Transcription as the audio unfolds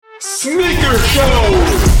Sneaker Show!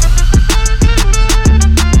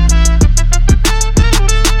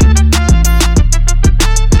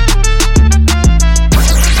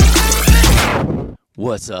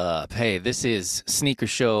 What's up? Hey, this is Sneaker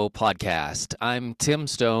Show Podcast. I'm Tim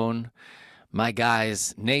Stone. My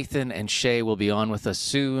guys, Nathan and Shay, will be on with us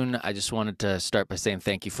soon. I just wanted to start by saying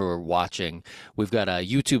thank you for watching. We've got a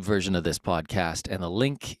YouTube version of this podcast, and the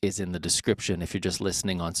link is in the description if you're just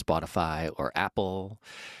listening on Spotify or Apple.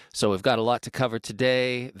 So we've got a lot to cover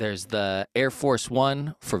today. There's the Air Force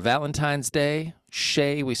One for Valentine's Day.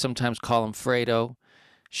 Shay, we sometimes call him Fredo.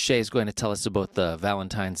 Shay's going to tell us about the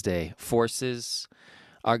Valentine's Day forces.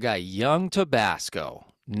 Our guy, Young Tabasco,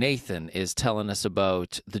 Nathan, is telling us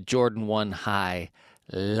about the Jordan 1 High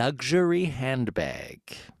luxury handbag.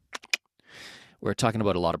 We're talking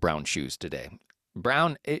about a lot of brown shoes today.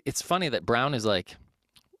 Brown, it's funny that brown is like,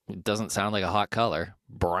 it doesn't sound like a hot color.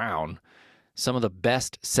 Brown. Some of the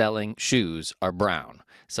best-selling shoes are brown.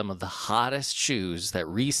 Some of the hottest shoes that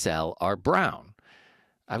resell are brown.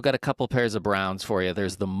 I've got a couple pairs of browns for you.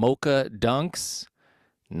 There's the Mocha Dunks.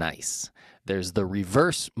 Nice. There's the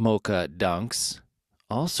reverse Mocha Dunks.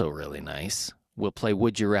 Also really nice. We'll play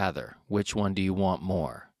Would You Rather. Which one do you want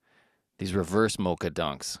more? These reverse Mocha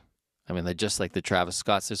Dunks. I mean, they're just like the Travis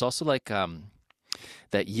Scotts. There's also like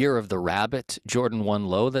that Year of the Rabbit Jordan 1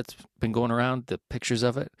 Low that's been going around, the pictures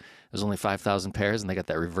of it. There's only 5,000 pairs, and they got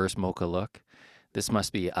that reverse Mocha look. This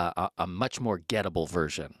must be a much more gettable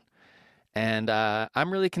version. And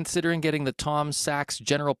I'm really considering getting the Tom Sachs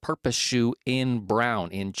General Purpose shoe in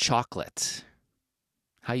brown, in chocolate.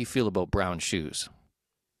 How you feel about brown shoes?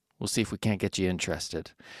 We'll see if we can't get you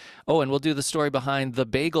interested. Oh, and we'll do the story behind the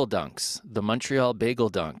Bagel Dunks, the Montreal Bagel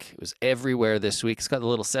Dunk. It was everywhere this week. It's got the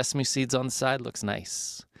little sesame seeds on the side. Looks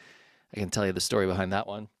nice. I can tell you the story behind that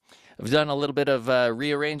one. I've done a little bit of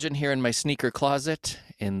rearranging here in my sneaker closet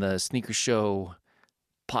in the Sneaker Show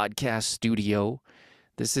podcast studio.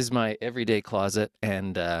 This is my everyday closet,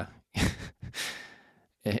 and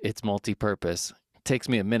it's multi-purpose. It takes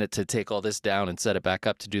me a minute to take all this down and set it back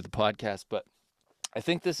up to do the podcast, but I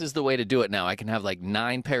think this is the way to do it now. I can have like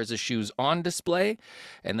 9 pairs of shoes on display,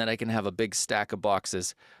 and then I can have a big stack of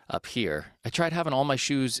boxes up here. I tried having all my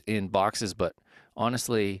shoes in boxes, but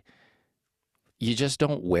honestly, you just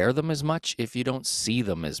don't wear them as much if you don't see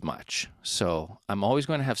them as much. So I'm always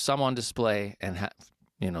going to have some on display and have,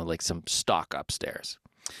 like some stock upstairs.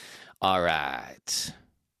 All right.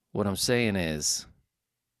 What I'm saying is,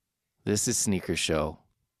 this is Sneaker Show.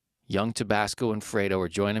 Young Tabasco and Fredo are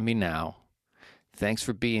joining me now. Thanks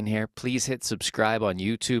for being here. Please hit subscribe on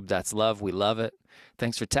YouTube. That's love. We love it.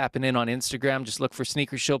 Thanks for tapping in on Instagram. Just look for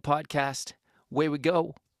Sneaker Show Podcast. Away we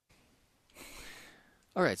go.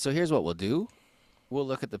 All right, so here's what we'll do. We'll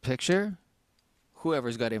look at the picture.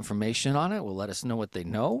 Whoever's got information on it will let us know what they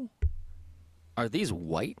know. Are these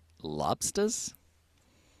white lobsters?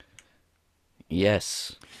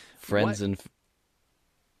 Yes. Friends and...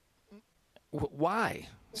 Why?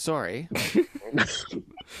 Sorry.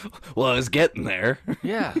 Well, I was getting there.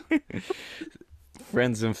 Yeah.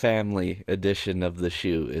 Friends and family edition of the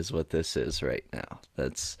shoe is what this is right now.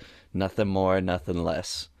 That's nothing more, nothing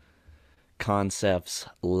less. Concepts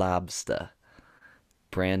Lobster.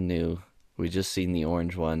 Brand new. We just seen the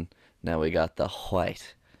orange one. Now we got the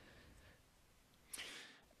white.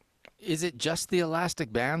 Is it just the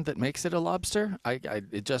elastic band that makes it a lobster?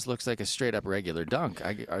 It just looks like a straight up regular dunk.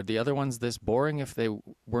 Are the other ones this boring if they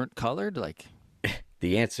weren't colored? Like,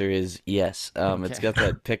 the answer is yes. Okay.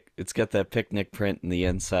 It's got that picnic print in the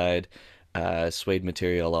inside, suede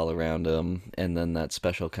material all around them, and then that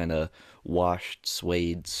special kind of washed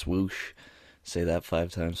suede swoosh. Say that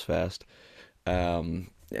 5 times fast.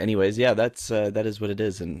 Anyways, yeah, that is what it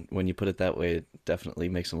is, and when you put it that way, it definitely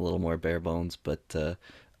makes them a little more bare bones. But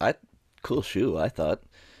cool shoe, I thought.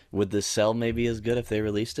 Would this sell maybe as good if they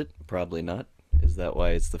released it? Probably not. Is that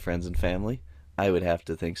why it's the friends and family? I would have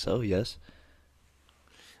to think so, yes.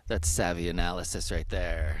 That's savvy analysis right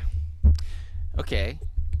there. Okay,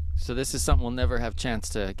 so this is something we'll never have a chance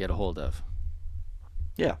to get a hold of.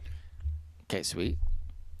 Yeah. Okay, sweet.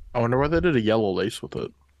 I wonder why they did a yellow lace with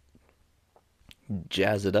it.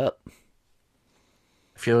 Jazz it up.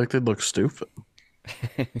 I feel like they'd look stupid.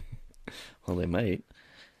 Well, they might.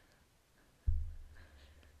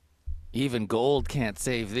 Even gold can't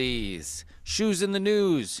save these. Shoes in the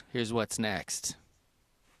news. Here's what's next.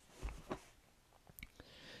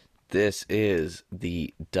 This is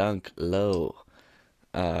the Dunk Low.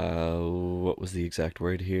 What was the exact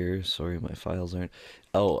word here? Sorry, my files aren't.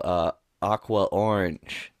 Aqua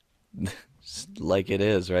orange. like it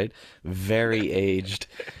is, right? Very aged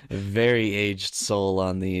sole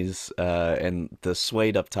on these, and the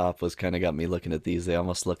suede up top was kind of got me looking at these. They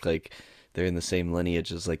almost look like they're in the same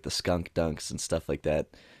lineage as like the skunk dunks and stuff like that.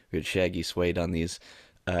 We had shaggy suede on these.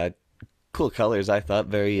 Cool colors, I thought.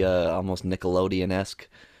 Very almost Nickelodeon-esque,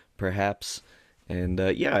 perhaps. And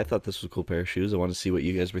yeah, I thought this was a cool pair of shoes. I want to see what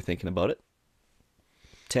you guys were thinking about it.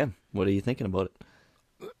 Tim, what are you thinking about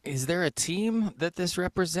it? Is there a team that this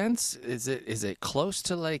represents? Is it close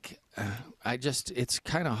to like? It's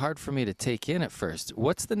kind of hard for me to take in at first.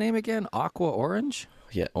 What's the name again? Aqua Orange.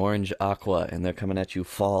 Yeah, Orange Aqua, and they're coming at you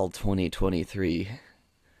fall 2023.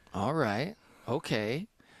 All right. Okay.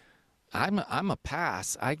 I'm a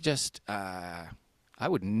pass. I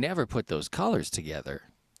would never put those colors together.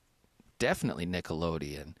 Definitely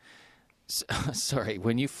Nickelodeon. Sorry,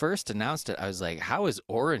 when you first announced it, I was like, how is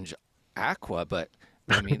Orange Aqua? But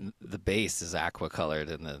I mean, the base is aqua colored,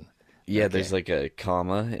 and then Yeah, okay. there's like a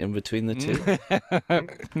comma in between the two.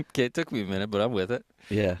 Okay, it took me a minute, but I'm with it.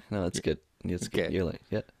 Yeah, no, it's good. It's good. Okay. You're like,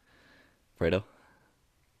 yeah. Fredo?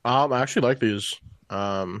 I actually like these.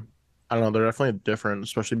 I don't know, they're definitely different,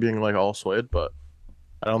 especially being like all suede, but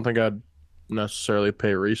I don't think I'd necessarily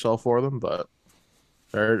pay resale for them, but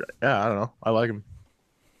they're, yeah, I don't know. I like them.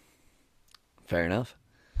 Fair enough.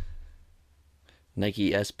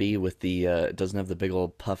 Nike SB with the, it doesn't have the big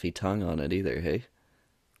old puffy tongue on it either, hey?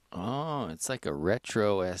 Oh, it's like a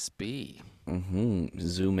retro SB.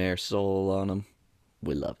 Zoom Air sole on them.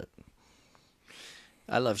 We love it.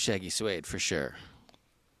 I love shaggy suede for sure.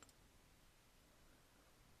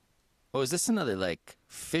 Oh, is this another like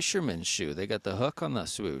fisherman's shoe? They got the hook on the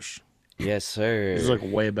swoosh. Yes, sir. These are like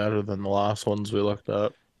way better than the last ones we looked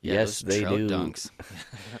at. Yeah, Yes, those they trout do. dunks.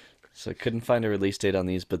 So I couldn't find a release date on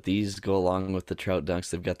these, but these go along with the trout dunks.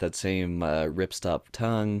 They've got that same ripstop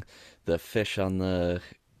tongue, the fish on the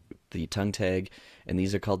tongue tag, and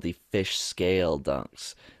these are called the fish scale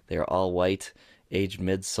dunks. They're all white, aged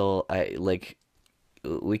midsole.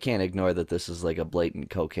 We can't ignore that this is like a blatant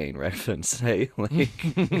cocaine reference. Hey, like,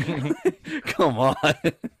 come on,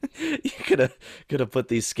 you could have put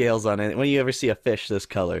these scales on it. When you ever see a fish this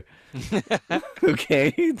color, okay,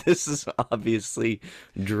 this is obviously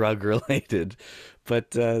drug related, but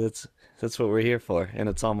that's what we're here for, and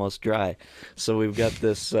it's almost dry. So we've got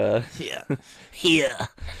this. Yeah. Yeah.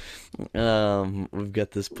 We've got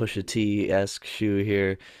this Pusha T-esque shoe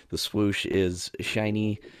here. The swoosh is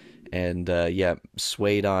shiny, and yeah,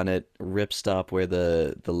 suede on it. Ripstop where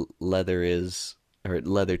the leather is, or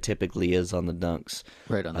leather typically is on the dunks.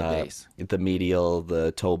 Right on the base. The medial,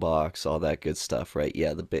 the toe box, all that good stuff, right?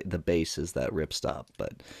 Yeah, the base is that ripstop,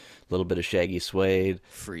 but a little bit of shaggy suede.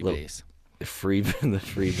 Free little- base. the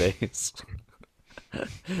free base.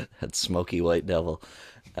 That smoky white devil.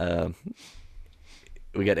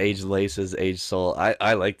 We got aged laces, aged sole.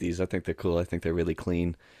 I like these. I think they're cool. I think they're really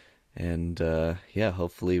clean. And yeah,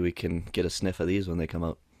 hopefully we can get a sniff of these when they come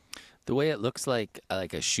out. The way it looks like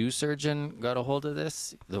a shoe surgeon got a hold of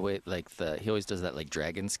this. The way he always does that like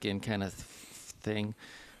dragon skin kind of thing,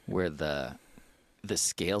 where the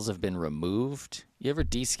scales have been removed. You ever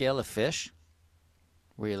descale a fish?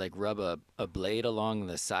 Where you like rub a blade along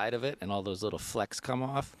the side of it and all those little flecks come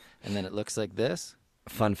off, and then it looks like this.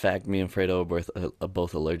 Fun fact, me and Fredo are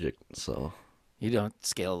both allergic, so... You don't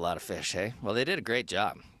scale a lot of fish, hey? Well, they did a great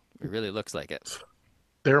job. It really looks like it.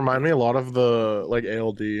 They remind me a lot of the like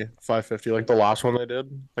ALD 550, like the last one they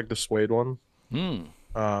did, like the suede one.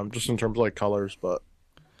 Just in terms of like colors, but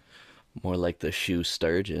More like the shoe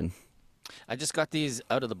sturgeon. I just got these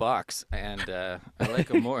out of the box, and I like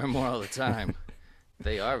them more and more all the time.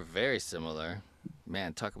 They are very similar.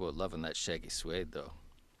 Man, talk about loving that shaggy suede, though.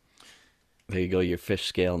 There you go, your fish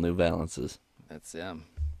scale New Balances. That's them.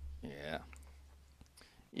 Yeah.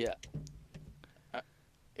 Yeah.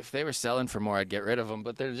 If they were selling for more, I'd get rid of them,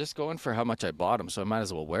 but they're just going for how much I bought them, so I might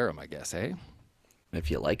as well wear them, I guess, eh? If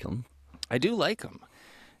you like them. I do like them.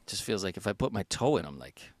 It just feels like if I put my toe in them,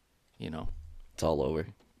 like, It's all over.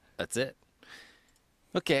 that's it.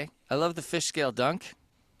 Okay, I love the fish scale dunk.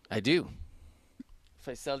 I do. If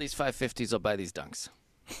I sell these 550s, I'll buy these dunks.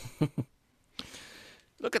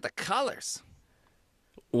 Look at the colors.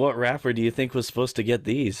 What rapper do you think was supposed to get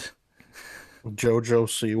these? JoJo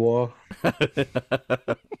Siwa.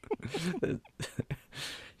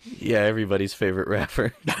 Yeah, everybody's favorite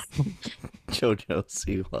rapper. JoJo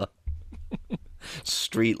Siwa.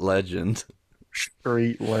 Street legend.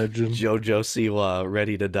 Street legend. JoJo Siwa,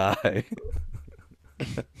 ready to die.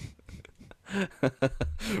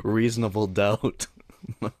 Reasonable doubt.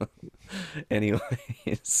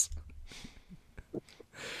 Anyways.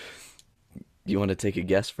 You want to take a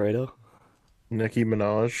guess, Fredo? Nicki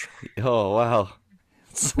Minaj. Oh wow,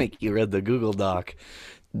 it's like you read the Google Doc.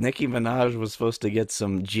 Nicki Minaj was supposed to get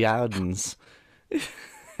some Jordans.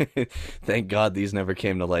 Thank God these never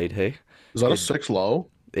came to light. Hey, Is that a it 6 low?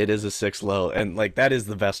 it is a six low, and like that is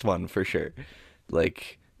the best one for sure.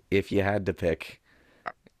 Like if you had to pick,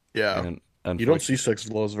 Yeah. and You don't see unfortunately, 6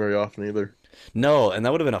 lows very often either. no, and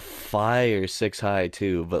that would have been a 5 or 6 high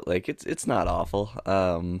too. But like it's not awful.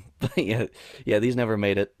 But yeah, yeah, these never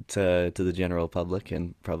made it to the general public,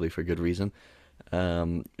 and probably for good reason.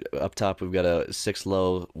 Um, Up top, we've got a six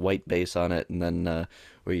low white base on it, and then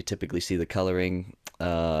where you typically see the coloring,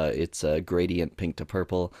 it's a gradient pink to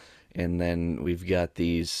purple, and then we've got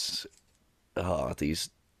these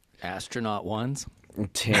Astronaut ones.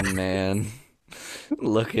 Tin Man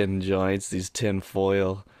looking joints, these tin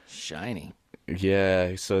foil. Shiny.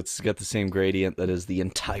 Yeah, so it's got the same gradient that is the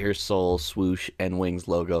entire Soul, Swoosh, and Wings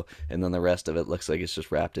logo, and then the rest of it looks like it's just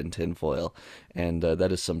wrapped in tin foil. And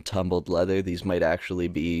that is some tumbled leather. These might actually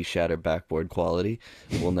be shattered backboard quality.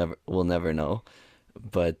 We'll never know.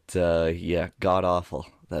 But yeah, god awful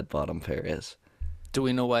that bottom pair is. Do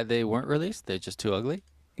we know why they weren't released? They're just too ugly?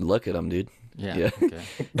 Look at them, dude. Yeah. Yeah,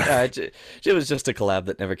 Okay. it was just a collab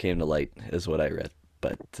that never came to light, is what I read.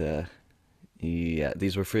 But yeah,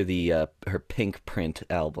 these were for the her Pink Print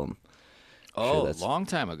album. Oh, that's- long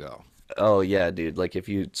time ago. Oh yeah, dude. Like if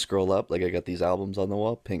you scroll up, like I got these albums on the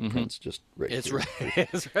wall. Pink Print's just right It's here. right.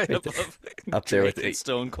 It's right above Up there with Drake and the-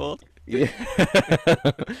 Stone Cold. Yeah,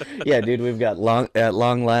 yeah, dude. We've got at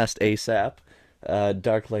long last ASAP,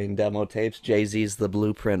 Dark Lane demo tapes. Jay-Z's The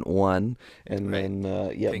Blueprint one, and Right. then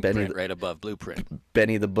yeah, Pink Benny print right above Blueprint.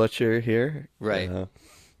 Benny the Butcher here. Right.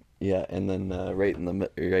 Yeah, and then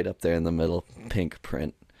right up there in the middle, Pink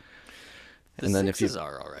Print. The And then if you sixes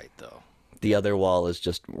are all right though. the other wall is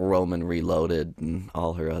just Roman Reloaded and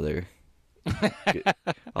all her other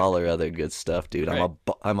all her other good stuff, dude. Right.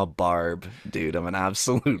 I'm a barb, dude. I'm an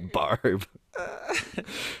absolute barb. A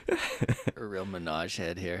real Minaj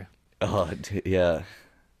head here. Oh, yeah.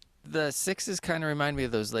 The sixes kind of remind me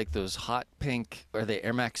of those hot pink, or the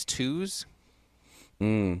Air Max 2s.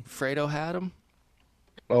 Fredo had them.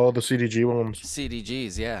 Oh, the CDG ones.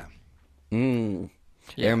 CDGs, yeah. Mm.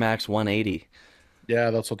 Yeah. Air Max 180. Yeah,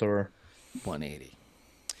 that's what they were. 180.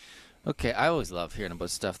 Okay, I always love hearing about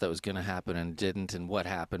stuff that was going to happen and didn't, and what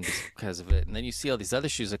happened because of it. And then you see all these other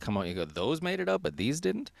shoes that come out, and you go, those made it out, but these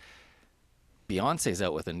didn't? Beyonce's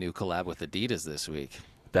out with a new collab with Adidas this week.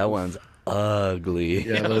 That one's ugly.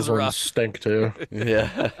 Yeah, it those was ones rough. stink too.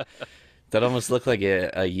 Yeah. That almost looked like a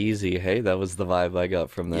Yeezy. Hey, that was the vibe I got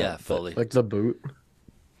from that. Yeah, but- fully. Like the boot.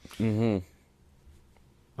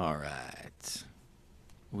 All right.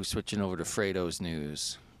 We're switching over to Fredo's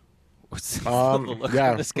news. What's the look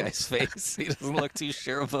yeah. on this guy's face? He doesn't look too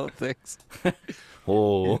sure about things.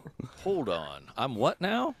 Oh. Hold on. I'm what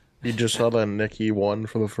now? You just saw that Nicki won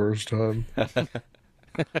for the first time.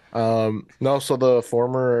 No, so the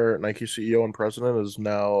former Nike CEO and president is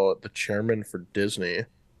now the chairman for Disney.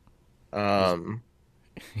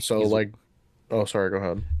 So like, oh, sorry, go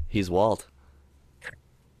ahead. He's Walt.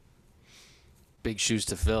 Big shoes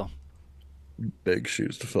to fill. Big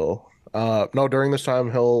shoes to fill. No, during this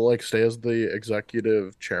time he'll like stay as the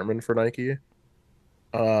executive chairman for Nike.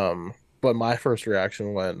 But my first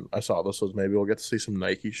reaction when I saw this was maybe we'll get to see some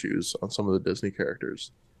Nike shoes on some of the Disney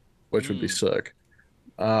characters, which would be sick.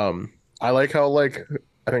 I like how like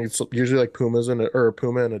I think it's usually like Puma and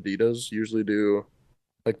Adidas usually do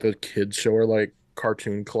like the kids show or like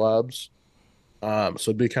cartoon collabs. So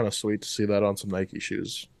it'd be kind of sweet to see that on some Nike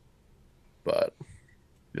shoes. But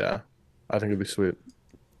yeah, I think it'd be sweet.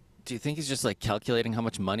 Do you think he's just like calculating how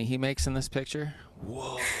much money he makes in this picture?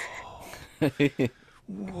 Whoa.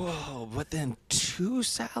 Whoa. But then 2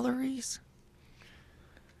 salaries?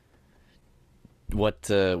 What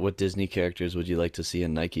Disney characters would you like to see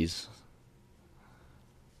in Nikes?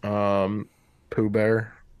 Pooh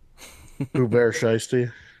Bear, Pooh Bear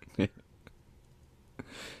Shiesty. I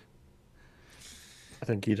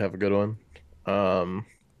think he'd have a good one.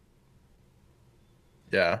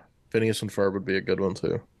 Yeah, Phineas and Ferb would be a good one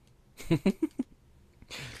too.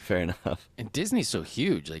 Fair enough. And Disney's so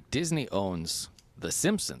huge. Like Disney owns The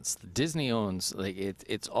Simpsons. Disney owns like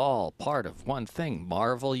it's all part of one thing.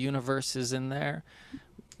 Marvel Universe is in there.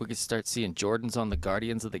 We could start seeing Jordans on the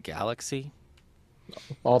Guardians of the Galaxy.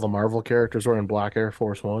 All the Marvel characters are in black Air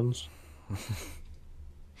Force Ones.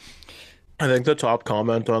 I think the top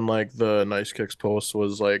comment on like the Nice Kicks post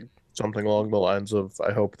was like something along the lines of,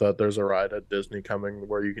 "I hope that there's a ride at Disney coming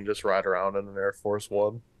where you can just ride around in an Air Force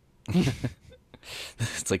One."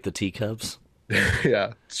 It's like the teacups.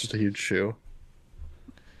 Yeah, it's just a huge shoe.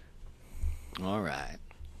 All right.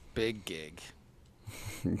 Big gig.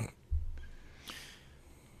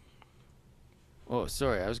 Oh,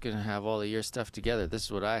 sorry. I was going to have all of your stuff together. This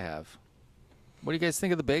is what I have. What do you guys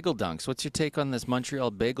think of the bagel dunks? What's your take on this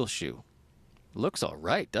Montreal bagel shoe? Looks all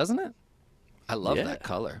right, doesn't it? I love Yeah. that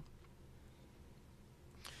color.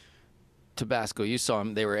 Tabasco, you saw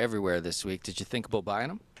them. They were everywhere this week. Did you think about buying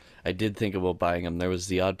them? I did think about buying them. There was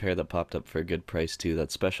the odd pair that popped up for a good price too.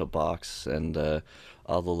 That special box and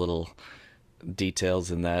all the little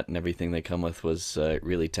details in that and everything they come with was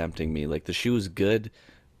really tempting me. Like the shoe is good.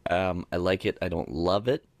 I like it. I don't love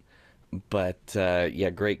it, but yeah,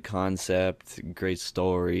 great concept, great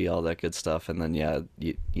story, all that good stuff. And then yeah,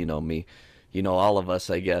 you know me, you know all of us.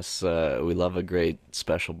 I guess we love a great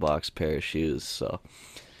special box pair of shoes. So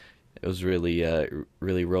it was really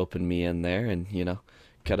really roping me in there, and you know,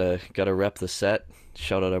 gotta rep the set.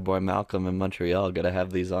 Shout out our boy Malcolm in Montreal. Gotta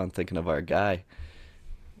have these on, thinking of our guy.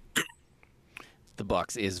 The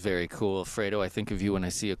box is very cool. Fredo, I think of you when I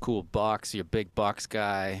see a cool box. You're a big box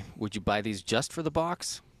guy. Would you buy these just for the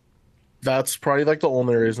box? That's probably like the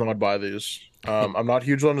only reason I'd buy these. I'm not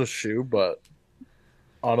huge on the shoe, but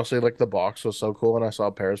honestly, like the box was so cool, and I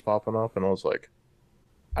saw pairs popping up, and I was like,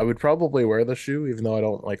 I would probably wear the shoe, even though I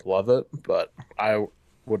don't like love it, but I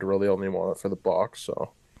would really only want it for the box,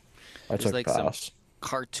 so I There's took like pass.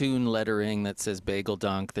 cartoon lettering that says Bagel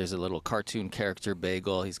Dunk. There's a little cartoon character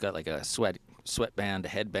Bagel. He's got like a sweatband, a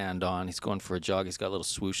headband on. He's going for a jog. He's got little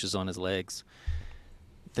swooshes on his legs.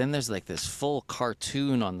 Then there's like this full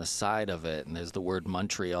cartoon on the side of it, and there's the word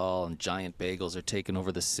Montreal, and giant bagels are taking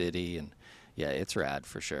over the city, and yeah, it's rad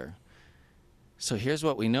for sure. So here's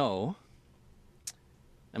what we know.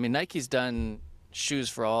 I mean, Nike's done shoes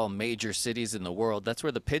for all major cities in the world. That's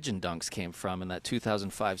where the Pigeon Dunks came from in that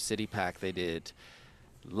 2005 city pack. They did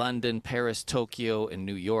London, Paris, Tokyo, and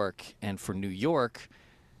New York. And for New York,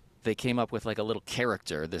 they came up with like a little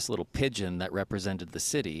character, this little pigeon that represented the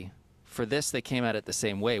city. For this, they came at it the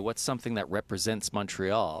same way. What's something that represents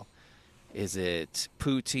Montreal? Is it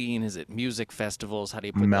poutine? Is it music festivals? How do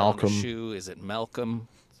you put Malcolm. that on the shoe? Is it Malcolm?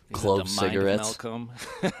 Is Clove it the mind of cigarettes.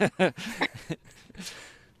 Malcolm?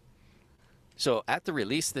 So at the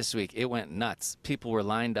release this week, it went nuts. People were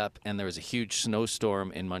lined up, and there was a huge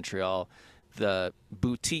snowstorm in Montreal. The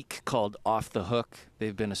boutique called Off the Hook,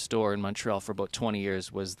 they've been a store in Montreal for about 20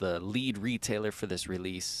 years, was the lead retailer for this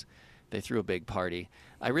release. They threw a big party.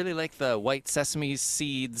 I really like the white sesame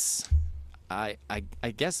seeds. I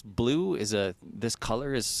guess blue is this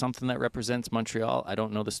color is something that represents Montreal. I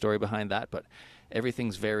don't know the story behind that, but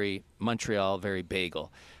everything's very Montreal, very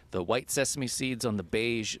bagel. The white sesame seeds on the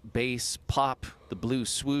beige base pop. The blue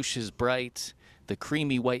swoosh is bright. The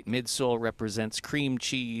creamy white midsole represents cream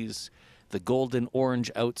cheese. The golden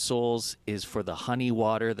orange outsoles is for the honey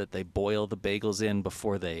water that they boil the bagels in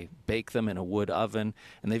before they bake them in a wood oven.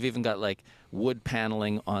 And they've even got like wood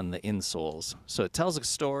paneling on the insoles. So it tells a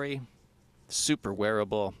story. Super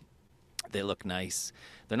wearable. They look nice.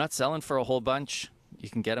 They're not selling for a whole bunch. You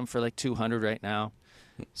can get them for like $200 right now.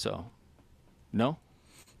 So, no?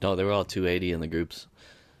 No, they were all 280 in the groups.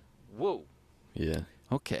 Whoa. Yeah.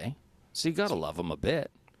 Okay. So you gotta love them a bit.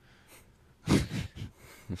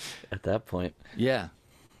 At that point. Yeah.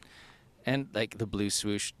 And like the blue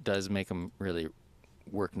swoosh does make them really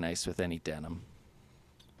work nice with any denim.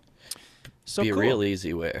 So Be a cool. real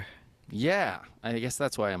easy wear. Yeah. I guess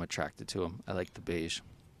that's why I'm attracted to them. I like the beige.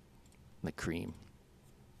 The cream.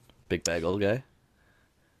 Big bagel guy.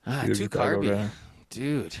 Huge Too bagel carby. guy.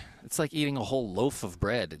 Dude, it's like eating a whole loaf of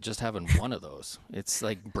bread, just having one of those. It's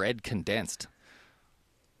like bread condensed.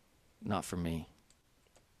 Not for me.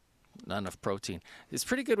 Not enough protein. It's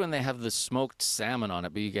pretty good when they have the smoked salmon on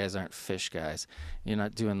it, but you guys aren't fish guys. You're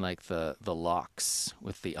not doing like the lox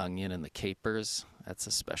with the onion and the capers. That's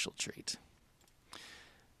a special treat.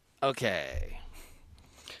 Okay.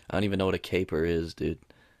 I don't even know what a caper is, dude.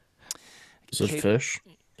 Is it Cape- fish?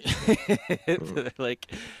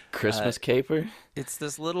 Like Christmas caper? it's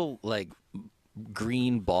this little like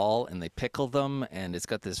green ball, and they pickle them, and it's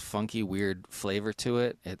got this funky weird flavor to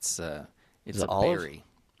it. It's a olive? berry.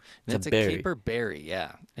 It's a It's a berry. caper berry.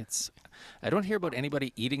 Yeah, I don't hear about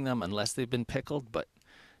anybody eating them unless they've been pickled, but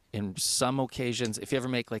in some occasions, if you ever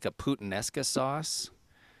make like a puttanesca sauce,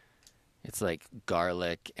 it's like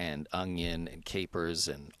garlic and onion and capers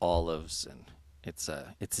and olives, and it's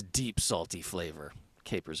a deep salty flavor.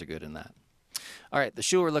 Capers are good in that. All right, the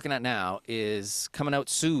shoe we're looking at now is coming out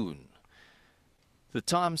soon. The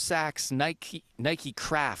Tom Sachs Nike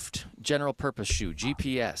Craft General Purpose Shoe,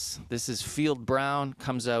 GPS. This is field brown,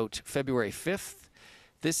 comes out February 5th.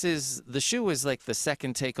 The shoe is like the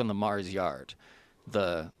second take on the Mars Yard,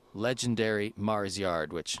 the legendary Mars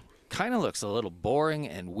Yard, which kind of looks a little boring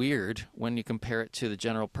and weird when you compare it to the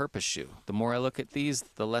general purpose shoe. The more I look at these,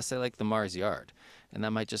 the less I like the Mars Yard. And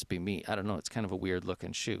that might just be me. I don't know. It's kind of a weird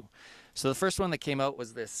looking shoe. So the first one that came out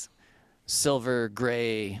was this silver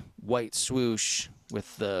gray white swoosh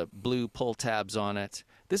with the blue pull tabs on it.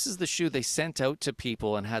 This is the shoe they sent out to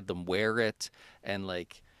people and had them wear it and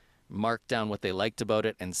like mark down what they liked about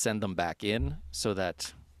it and send them back in so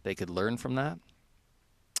that they could learn from that.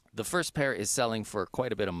 The first pair is selling for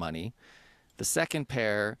quite a bit of money. The second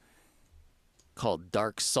pair, called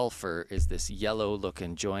Dark Sulfur, is this yellow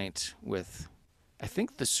looking joint with, I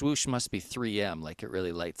think the swoosh must be 3M, like it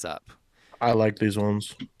really lights up. I like these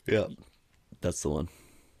ones. Yeah, that's the one.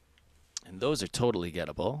 And those are totally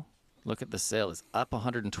gettable. Look at the sale, it's up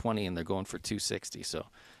 120 and they're going for 260. So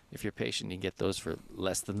if you're patient, you can get those for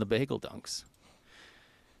less than the Bagel Dunks.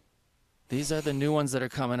 These are the new ones that are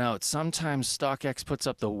coming out. Sometimes StockX puts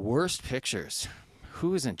up the worst pictures.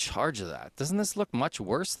 Who is in charge of that? Doesn't this look much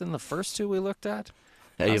worse than the first two we looked at?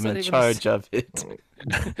 I am in charge of it.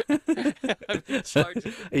 I'm in charge.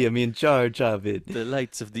 I am in charge of it. The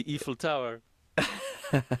lights of the Eiffel Tower.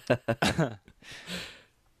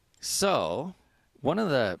 So, one of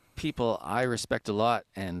the people I respect a lot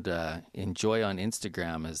and enjoy on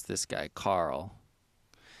Instagram is this guy, Carl.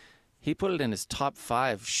 He put it in his top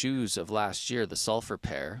 5 shoes of last year, the Sulfur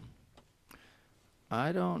pair.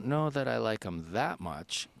 I don't know that I like them that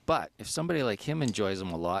much, but if somebody like him enjoys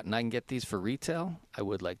them a lot and I can get these for retail, I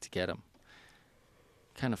would like to get them.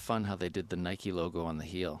 Kind of fun how they did the Nike logo on the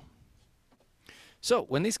heel. So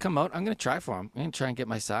when these come out, I'm going to try for them. I'm going to try and get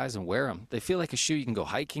my size and wear them. They feel like a shoe you can go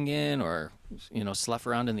hiking in or, you know, slough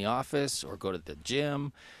around in the office or go to the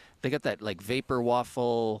gym. They got that like vapor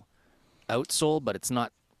waffle outsole, but it's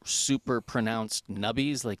not super pronounced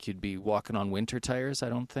nubbies like you'd be walking on winter tires, I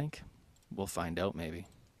don't think. We'll find out maybe.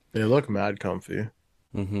 They look mad comfy.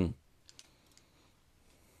 Mm-hmm.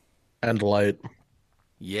 And light.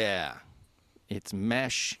 Yeah. It's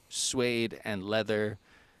mesh, suede, and leather.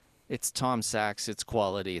 It's Tom Sachs. It's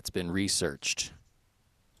quality. It's been researched.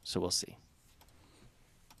 So we'll see.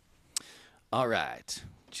 All right.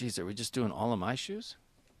 Jeez, are we just doing all of my shoes?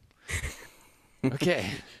 Okay.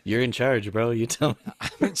 You're in charge, bro. You tell me.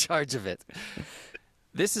 I'm in charge of it.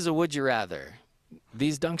 This is a would you rather.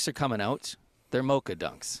 These dunks are coming out. They're Mocha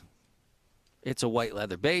dunks. It's a white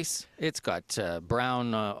leather base. It's got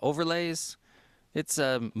brown overlays. It's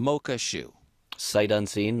a Mocha shoe. Sight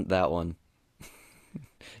unseen, that one.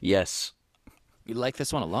 Yes. You like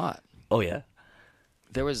this one a lot. Oh, yeah.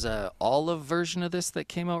 There was a olive version of this that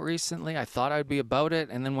came out recently. I thought I'd be about it,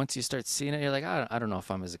 and then once you start seeing it, you're like, I don't know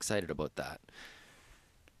if I'm as excited about that.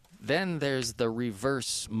 Then there's the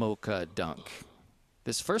reverse Mocha dunk.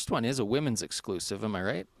 This first one is a women's exclusive, am I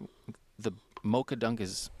right? The Mocha dunk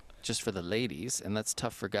is just for the ladies, and that's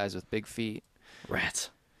tough for guys with big feet. Rats.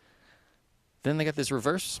 Then they got this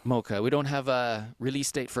reverse Mocha. We don't have a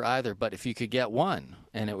release date for either, but if you could get one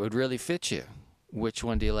and it would really fit you, which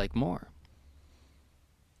one do you like more?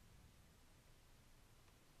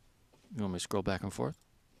 You want me to scroll back and forth?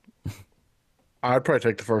 I'd probably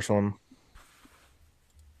take the first one.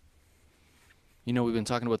 You know, we've been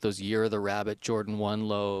talking about those Year of the Rabbit Jordan 1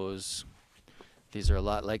 lows. These are a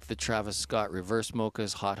lot like the Travis Scott reverse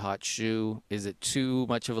Mochas, hot shoe. Is it too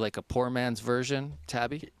much of like a poor man's version,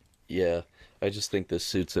 Tabby? Yeah, I just think this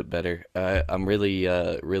suits it better. I'm really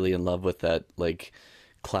in love with that, like,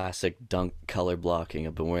 classic dunk color blocking.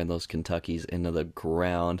 I've been wearing those Kentuckys into the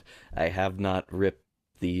ground. I have not ripped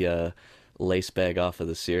the lace bag off of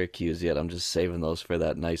the Syracuse yet. I'm just saving those for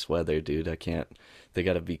that nice weather, dude. I can't. They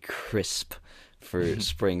got to be crisp for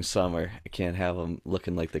spring, summer. I can't have them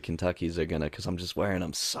looking like the Kentuckys are gonna, because I'm just wearing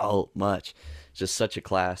them so much. It's just such a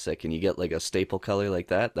classic, and you get like a staple color like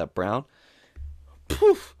that brown.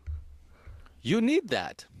 Poof. You need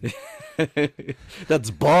that.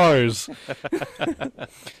 That's bars.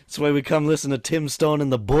 That's why we come listen to Tim Stone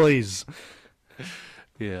and the boys.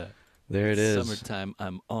 Yeah. There it is. Summertime,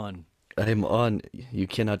 I'm on. I'm on. You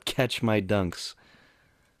cannot catch my dunks.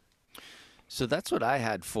 So that's what I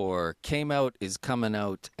had for came out, is coming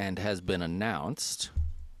out, and has been announced.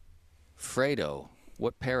 Fredo,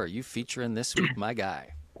 what pair are you featuring this week, my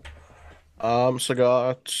guy? So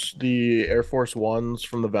got the Air Force Ones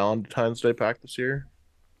from the Valentine's Day pack this year.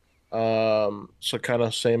 So kind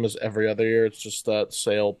of same as every other year. It's just that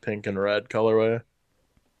sail pink and red colorway.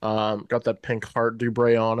 Got that pink heart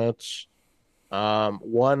Dubray on it.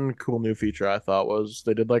 One cool new feature I thought was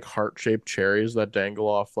they did like heart-shaped cherries that dangle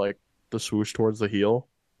off like the swoosh towards the heel.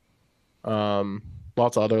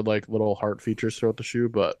 Lots of other like little heart features throughout the shoe,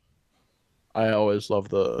 but I always love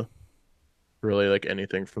the really like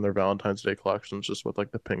anything from their Valentine's Day collections, just with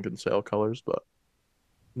like the pink and sale colors. But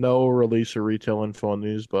no release or retail info on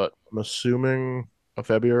these. But I'm assuming a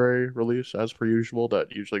February release, as per usual.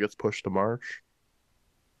 That usually gets pushed to March.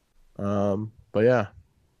 But yeah,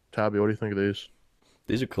 Tabby, what do you think of these?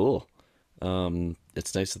 These are cool.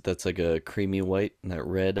 It's nice that that's like a creamy white and that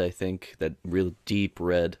red, I think, that real deep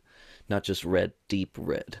red, not just red, deep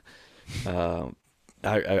red. Um,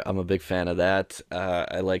 I'm a big fan of that.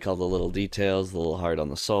 I like all the little details, the little heart on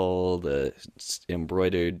the sole, the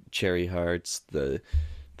embroidered cherry hearts, the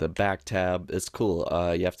back tab. It's cool.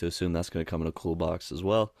 You have to assume that's going to come in a cool box as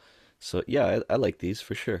well. So yeah, I like these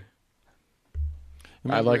for sure. I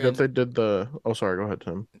Remember like that in, they did the. Oh, sorry. Go ahead,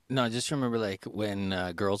 Tim. no, just remember like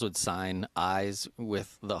when girls would sign eyes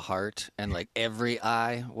with the heart and like every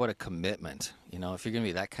eye. What a commitment! You know, if you're gonna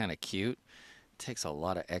be that kind of cute, it takes a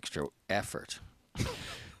lot of extra effort.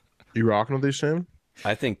 You rocking with these, Tim?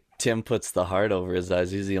 I think Tim puts the heart over his eyes.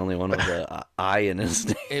 He's the only one with the I in his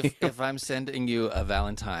name. If I'm sending you a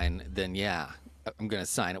Valentine, then yeah, I'm gonna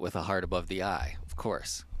sign it with a heart above the eye, of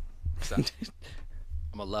course. 'Cause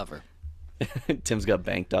I'm a lover. Tim's got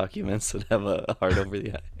bank documents that have a heart over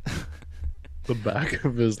the eye. The back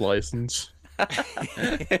of his license.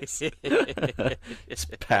 His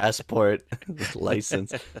passport, his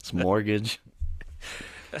license, his mortgage.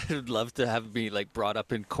 I'd love to have me like brought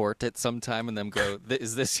up in court at some time and them go,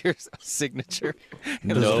 "Is this your signature?"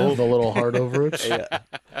 And Does it have the little heart over it? Yeah.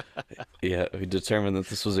 Yeah, we determined that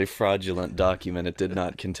this was a fraudulent document. It did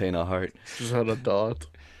not contain a heart. Just had a dot.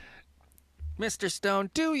 Mr.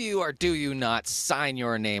 Stone, do you or do you not sign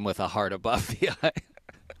your name with a heart above the eye?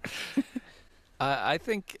 I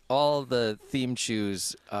think all the theme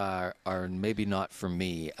shoes are maybe not for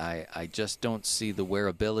me. I just don't see the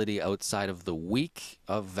wearability outside of the week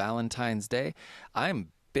of Valentine's Day. I'm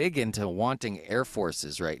big into wanting Air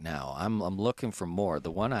Forces right now. I'm looking for more.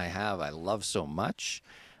 The one I have, I love so much.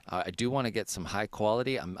 I do want to get some high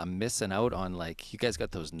quality. I'm missing out on like you guys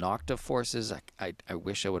got those Nocta Forces. I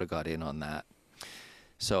wish I would have got in on that.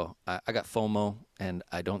 So I got FOMO, and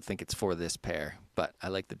I don't think it's for this pair, but I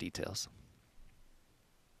like the details.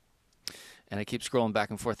 And I keep scrolling back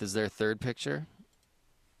and forth. Is there a third picture?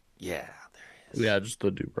 Yeah, there is. Yeah, just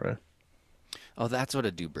the Dubray. Oh, that's what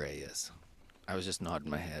a Dubray is. I was just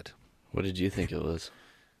nodding my head. What did you think it was?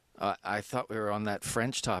 I thought we were on that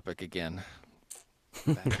French topic again.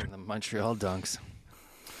 Back in the Montreal dunks.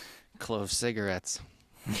 Clove cigarettes.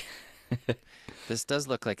 This does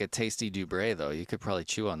look like a tasty Dubray, though. You could probably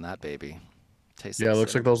chew on that baby. Tastes Yeah, it looks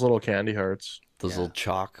like cinnamon. those little candy hearts. Those Yeah. little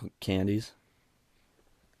chalk candies.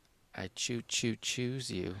 I choose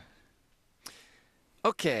you.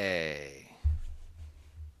 Okay.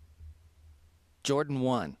 Jordan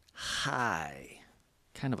 1. High.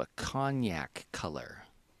 Kind of a cognac color.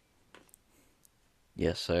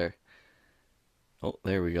 Yes, sir. Oh,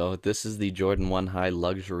 there we go. This is the Jordan 1 High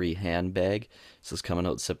luxury handbag. This is coming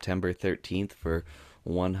out September 13th for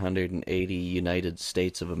 180 United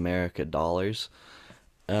States of America dollars.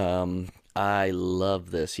 I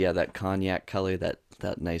love this. Yeah, that cognac color, that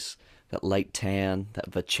nice, that light tan, that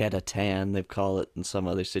vachetta tan, they call it in some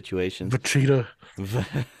other situations. Vegeta.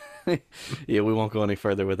 Yeah, we won't go any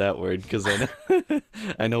further with that word because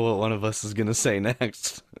I know what one of us is gonna say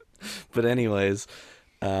next. But anyways,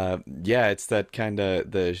 yeah, it's that kind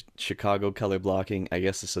of the Chicago color blocking. I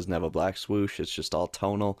guess this doesn't have a black swoosh. It's just all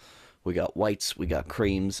tonal. We got whites, we got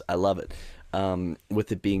creams. I love it.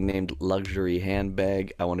 With it being named luxury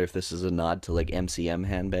handbag, I wonder if this is a nod to like MCM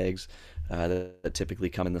handbags that typically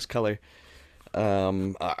come in this color.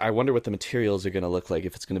 I wonder what the materials are going to look like.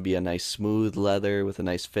 If it's going to be a nice smooth leather with a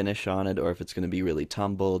nice finish on it, or if it's going to be really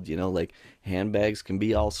tumbled. You know, like handbags can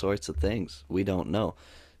be all sorts of things. We don't know.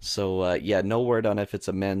 So yeah, no word on if it's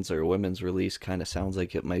a men's or a women's release. Kind of sounds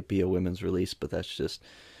like it might be a women's release, but that's just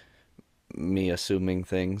me assuming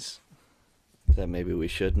things that maybe we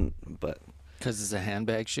shouldn't. But Because it's a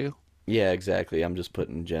handbag shoe? yeah, exactly. I'm just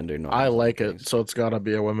putting gender norms. I on like it, things. so it's gotta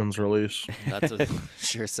be a women's release. That's a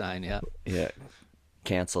sure sign, yeah. Yeah,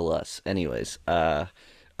 cancel us. Anyways, I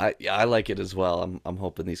like it as well. I'm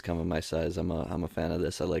hoping these come in my size. I'm a fan of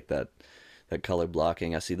this. I like that color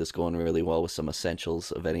blocking. I see this going really well with some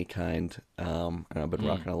essentials of any kind. And I've been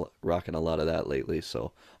rocking a lot of that lately.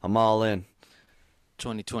 So I'm all in.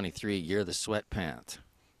 2023, you're the sweatpant.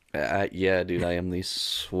 Yeah, dude, I am the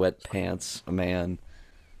sweatpants man.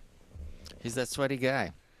 He's that sweaty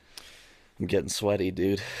guy. I'm getting sweaty,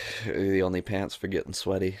 dude. The only pants for getting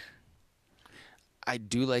sweaty. I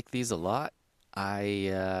do like these a lot.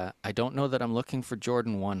 I don't know that I'm looking for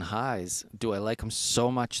Jordan 1 highs. Do I like them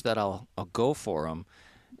so much that I'll go for them?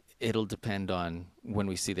 It'll depend on when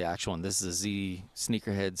we see the actual one. This is a Z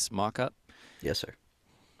Sneakerheads mock-up. Yes, sir.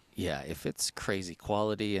 Yeah, if it's crazy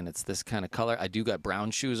quality and it's this kind of color, I do got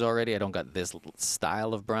brown shoes already. I don't got this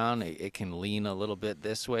style of brown. It can lean a little bit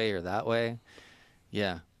this way or that way.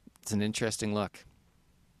 Yeah, it's an interesting look.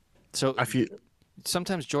 So I feel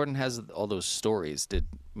sometimes Jordan has all those stories. Did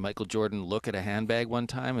Michael Jordan look at a handbag one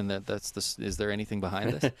time, and is there anything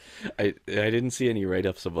behind this? I didn't see any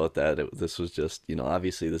write-ups about that. This was just,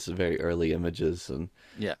 obviously this is very early images and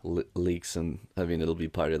Yeah. leaks, and I mean it'll be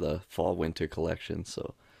part of the fall-winter collection.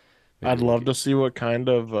 So maybe I'd love to see what kind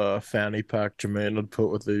of fanny pack Jermaine would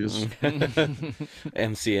put with these.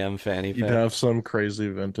 MCM fanny You'd pack. have some crazy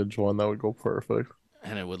vintage one that would go perfect.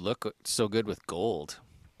 And it would look so good with gold.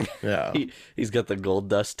 Yeah. He's got the gold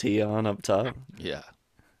dust tee on up top. Yeah.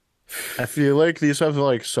 I feel like these have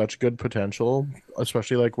like such good potential,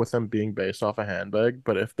 especially like with them being based off a handbag.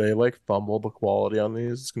 But if they like fumble the quality on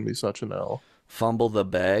these, it's gonna be such an L. Fumble the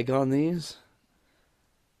bag on these.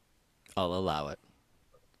 I'll allow it.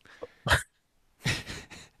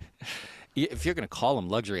 If you're going to call them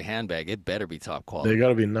luxury handbag, it better be top quality. They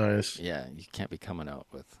gotta be nice. Yeah, you can't be coming out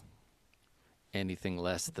with anything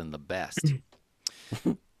less than the best.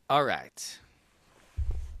 All right.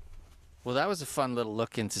 Well, that was a fun little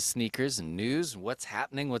look into sneakers and news, what's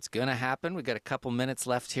happening, what's going to happen. We got a couple minutes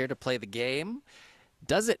left here to play the game.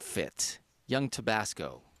 Does it fit? Young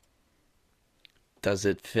Tabasco. Does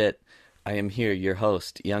it fit? I am here, your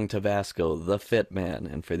host, Young Tabasco, the Fit Man.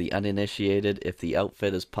 And for the uninitiated, if the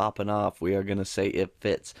outfit is popping off, we are going to say it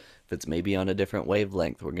fits. If it's maybe on a different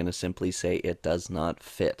wavelength, we're going to simply say it does not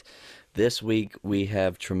fit. This week, we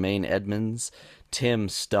have Tremaine Edmonds, Tim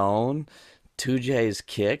Stone, 2J's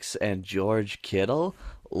Kicks, and George Kittle.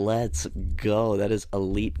 Let's go. That is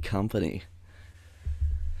elite company.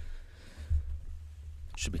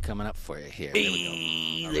 Should be coming up for you here.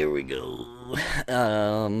 There we go.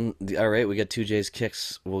 All right, we got 2J's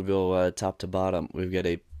Kicks. We'll go top to bottom. We've got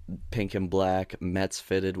a pink and black Mets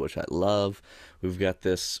fitted, which I love. We've got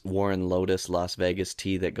this Warren Lotus Las Vegas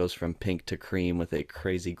tee that goes from pink to cream with a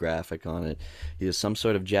crazy graphic on it. He is some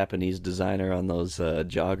sort of Japanese designer on those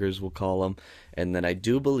joggers, we'll call them. And then I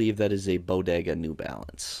do believe that is a Bodega New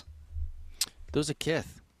Balance. Those are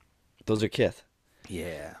Kith. Those are Kith.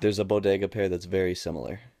 Yeah. There's a Bodega pair that's very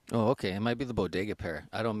similar. Oh, okay. It might be the Bodega pair.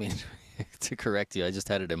 I don't mean to correct you. I just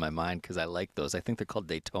had it in my mind because I like those. I think they're called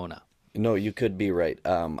Daytona. No, you could be right.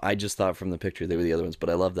 I just thought from the picture they were the other ones, but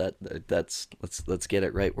I love that. Let's get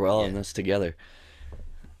it right. We're all in this together.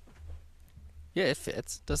 Yeah, it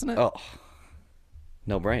fits, doesn't it? Oh,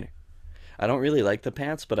 no brainer. I don't really like the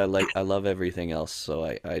pants, but I love everything else, so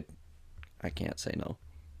I can't say no.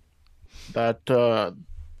 That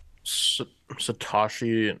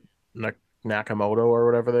Satoshi Nakamoto or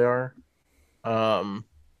whatever they are.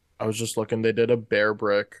 I was just looking. They did a bear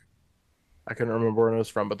brick. I couldn't remember where it was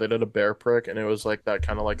from, but they did a bear prick, and it was like that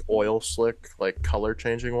kind of like oil slick, like color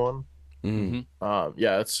changing one.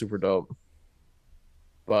 Yeah, it's super dope.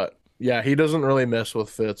 But yeah, he doesn't really mess with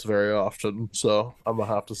fits very often, so I'm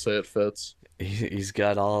gonna have to say it fits. He's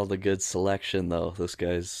got all the good selection, though.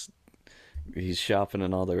 He's shopping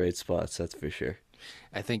in all the right spots, that's for sure.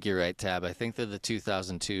 I think you're right, Tab. I think they're the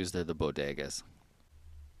 2002s. They're the Bodegas.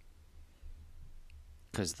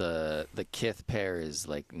 Because the Kith pair is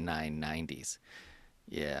like 990s.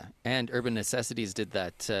 Yeah. And Urban Necessities did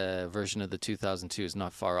that version of the 2002s,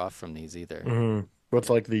 not far off from these either. With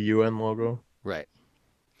like the UN logo. Right.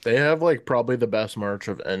 They have like probably the best merch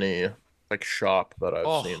of any like shop that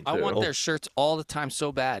I've seen too. I want their shirts all the time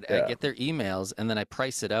so bad. Yeah. I get their emails and then I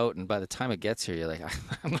price it out, and by the time it gets here, you're like,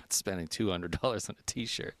 I'm not spending $200 on a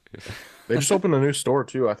t-shirt. They just opened a new store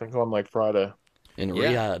too, I think on like Friday. In Yeah.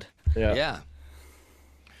 Riyadh. Yeah.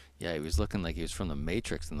 Yeah, he was looking like he was from the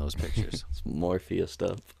Matrix in those pictures. It's Morpheus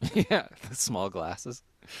stuff. Yeah, the small glasses.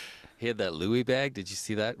 He had that Louis bag. Did you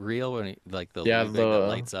see that reel when he like the Yeah, Louis bag that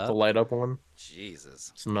lights up? the light up one.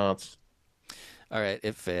 Jesus. It's nuts. All right,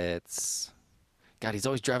 it fits. God, he's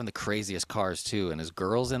always driving the craziest cars too, and his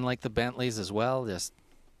girl's in like the Bentleys as well, just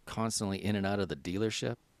constantly in and out of the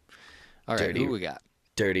dealership. All right, Dirty. who we got?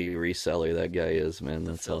 Dirty reseller that guy is, man.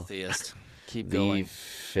 That's all. Filthiest. Keep The going.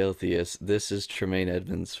 filthiest. This is Tremaine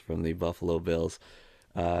Edmonds from the Buffalo Bills.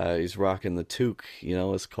 He's rocking the toque.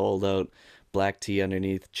 It's cold out. Black tee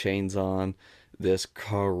underneath, chains on. This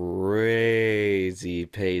crazy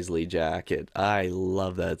paisley jacket. I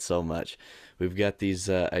love that so much. We've got these,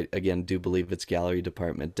 I again do believe it's gallery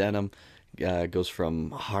department denim. Goes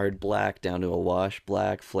from hard black down to a wash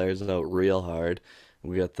black, flares it out real hard.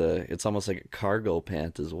 We got it's almost like a cargo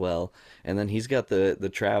pant as well. And then he's got the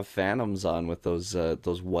Trav Phantoms on with those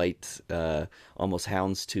white almost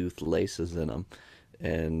houndstooth laces in them.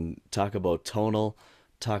 And talk about tonal,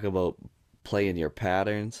 talk about playing your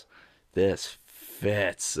patterns. This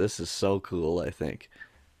fits. This is so cool, I think.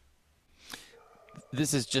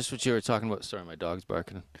 This is just what you were talking about. Sorry, my dog's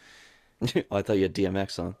barking. Oh, I thought you had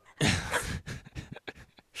DMX on.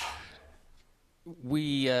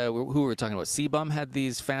 Who were talking about? C-Bum had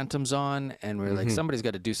these Phantoms on, and we were like, somebody's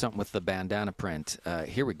got to do something with the bandana print.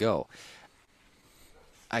 Here we go.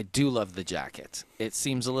 I do love the jacket. It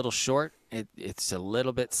seems a little short. It's a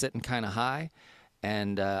little bit sitting kind of high,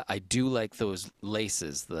 and I do like those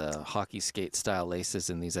laces, the hockey skate style laces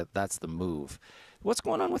in these. That's the move. What's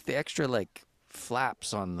going on with the extra like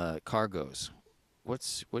flaps on the cargos? What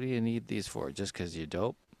do you need these for? Just because you're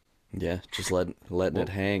dope? Yeah, just letting it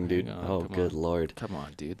hang, dude. Oh, good lord. Come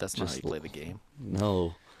on, dude. That's not how you play the game.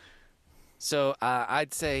 No. So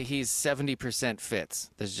I'd say he's 70% fits.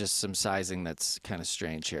 There's just some sizing that's kind of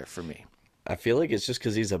strange here for me. I feel like it's just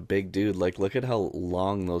because he's a big dude. Like, look at how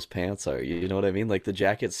long those pants are. You know what I mean? Like, the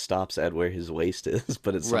jacket stops at where his waist is,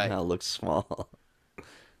 but it somehow looks small.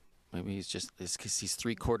 Maybe it's because he's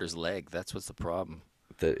 3/4 leg. That's what's the problem.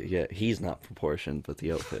 Yeah, he's not proportioned, but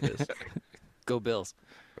the outfit is. Go Bills.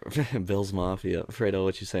 Bills Mafia. Fredo,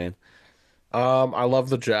 what you saying? I love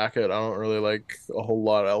the jacket. I don't really like a whole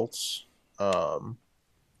lot else. I'm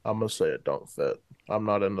gonna say it don't fit. I'm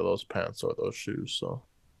not into those pants or those shoes, so.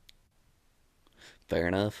 Fair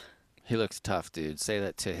enough. He looks tough, dude. Say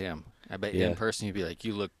that to him. I bet Yeah. in person you'd be like,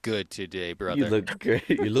 "You look good today, brother." You look great.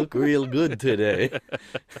 You look real good today.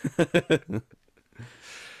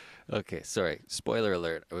 Okay, sorry. Spoiler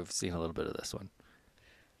alert. We've seen a little bit of this one.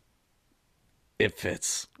 It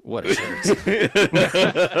fits. What a shirt.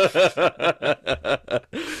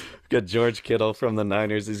 Got George Kittle from the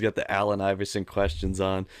Niners. He's got the Allen Iverson questions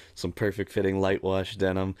on, some perfect fitting light wash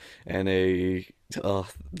denim, and the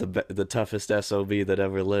toughest SOB that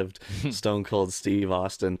ever lived, Stone Cold Steve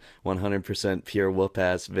Austin, 100% pure whoop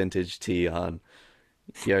ass vintage tee on.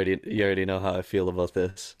 You already know how I feel about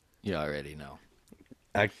this. You already know.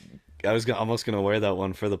 I was almost gonna wear that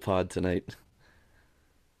one for the pod tonight.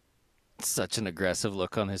 Such an aggressive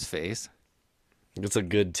look on his face. It's a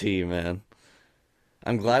good tee, man.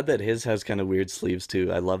 I'm glad that his has kind of weird sleeves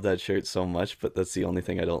too. I love that shirt so much, but that's the only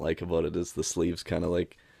thing I don't like about it is the sleeves kind of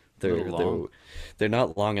like they're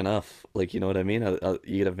not long enough. Like, you know what I mean?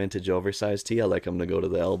 You get a vintage oversized tee. I like them to go to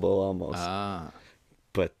the elbow almost. Ah.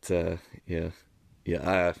 But yeah,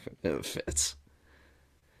 it fits.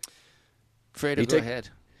 Fredo, go ahead.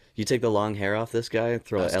 You take the long hair off this guy and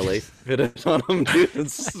throw a LA fitted on him, dude.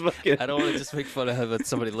 It's fucking... I don't want to just make fun of him what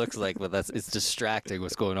somebody looks like, but it's distracting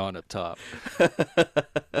what's going on up top.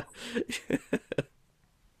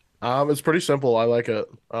 It's pretty simple. I like it.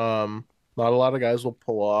 Not a lot of guys will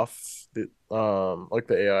pull off the like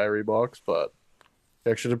the AI Reeboks, but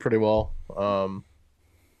he actually did pretty well.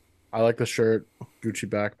 I like the shirt, Gucci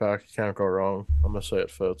backpack. You can't go wrong. I'm gonna say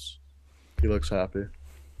it fits. He looks happy.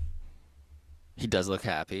 He does look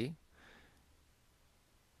happy.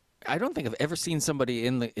 I don't think I've ever seen somebody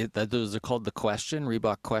those are called the Question,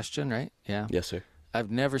 Reebok Question, right? Yeah. Yes, sir. I've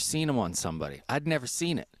never seen them on somebody. I'd never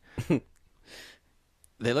seen it.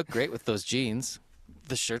 They look great with those jeans.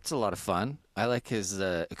 The shirt's a lot of fun. I like his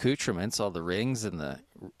accoutrements, all the rings and the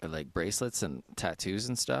like bracelets and tattoos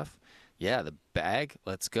and stuff. Yeah, the bag.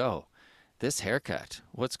 Let's go. This haircut.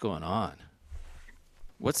 What's going on?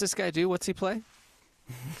 What's this guy do? What's he play?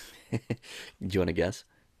 Do you want to guess?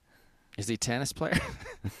 Is he a tennis player?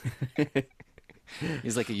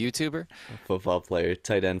 He's like a YouTuber? Football player,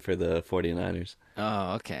 tight end for the 49ers.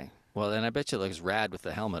 Oh, okay. Well, then I bet you it looks rad with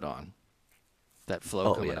the helmet on. That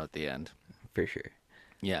flow coming yeah. out the end. For sure.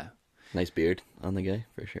 Yeah. Nice beard on the guy,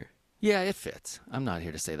 for sure. Yeah, it fits. I'm not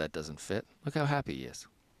here to say that doesn't fit. Look how happy he is.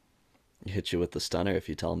 Hit you with the stunner if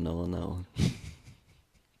you tell him no on that one.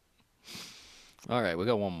 All right, we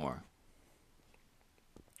got one more.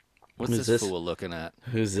 What's Who's this this? fool looking at?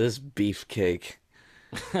 Who's this beefcake?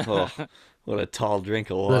 Oh, what a tall drink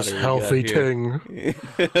of water. This we healthy got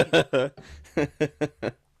here.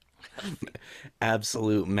 ting.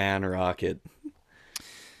 Absolute man rocket.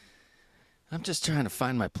 I'm just trying to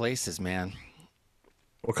find my places, man.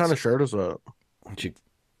 What kind of shirt is that?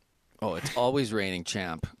 Oh, it's always raining,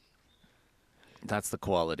 champ. That's the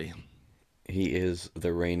quality. He is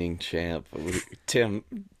the reigning champ. Tim,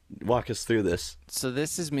 walk us through this. So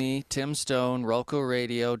this is me, Tim Stone, Rolco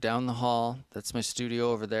Radio, down the hall. That's my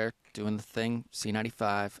studio over there, doing the thing,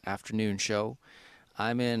 C95 afternoon show.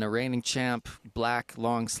 I'm in a Reigning Champ black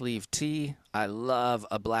long sleeve tee. I love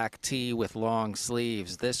a black tee with long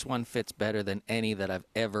sleeves. This one fits better than any that I've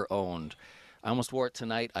ever owned. I almost wore it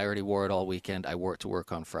tonight. I already wore it all weekend. I wore it to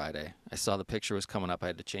work on Friday. I saw the picture was coming up. I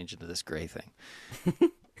had to change it to this gray thing.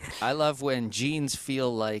 I love when jeans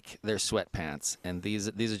feel like they're sweatpants, and these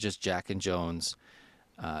are just Jack and Jones.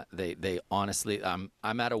 They honestly, I'm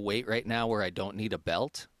at a weight right now where I don't need a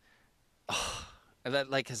belt.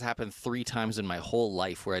 That like has happened 3 times in my whole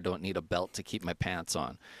life where I don't need a belt to keep my pants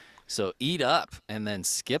on. So eat up and then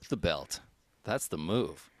skip the belt. That's the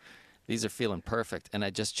move. These are feeling perfect, and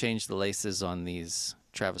I just changed the laces on these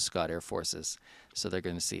Travis Scott Air Forces, so they're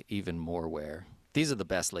going to see even more wear. These are the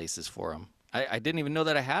best laces for them. I didn't even know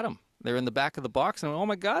that I had them. They're in the back of the box, and I went, oh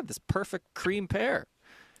my God, this perfect cream pair.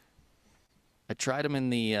 I tried them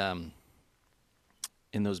in the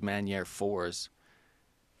in those Manière 4s,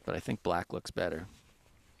 but I think black looks better.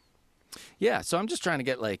 Yeah, so I'm just trying to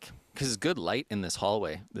get because it's good light in this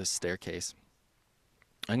hallway, this staircase.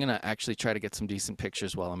 I'm going to actually try to get some decent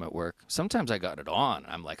pictures while I'm at work. Sometimes I got it on.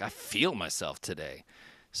 I'm like, I feel myself today.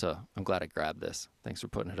 So I'm glad I grabbed this. Thanks for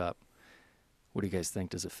putting it up. What do you guys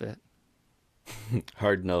think? Does it fit?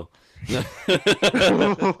 Hard no.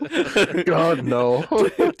 God, no.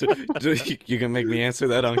 You can make me answer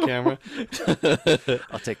that on camera?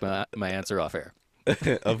 I'll take my answer off air.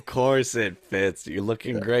 Of course it fits. You're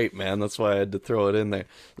looking great, man. That's why I had to throw it in there.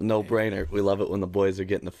 No brainer. We love it when the boys are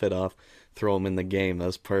getting the fit off. Throw them in the game. That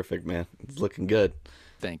was perfect, man. It's looking good.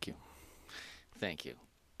 Thank you. Thank you.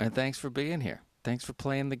 And thanks for being here. Thanks for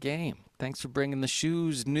playing the game. Thanks for bringing the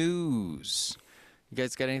shoes news. You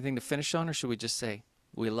guys got anything to finish on, or should we just say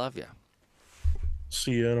we love you?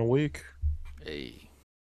 See you in a week. Hey.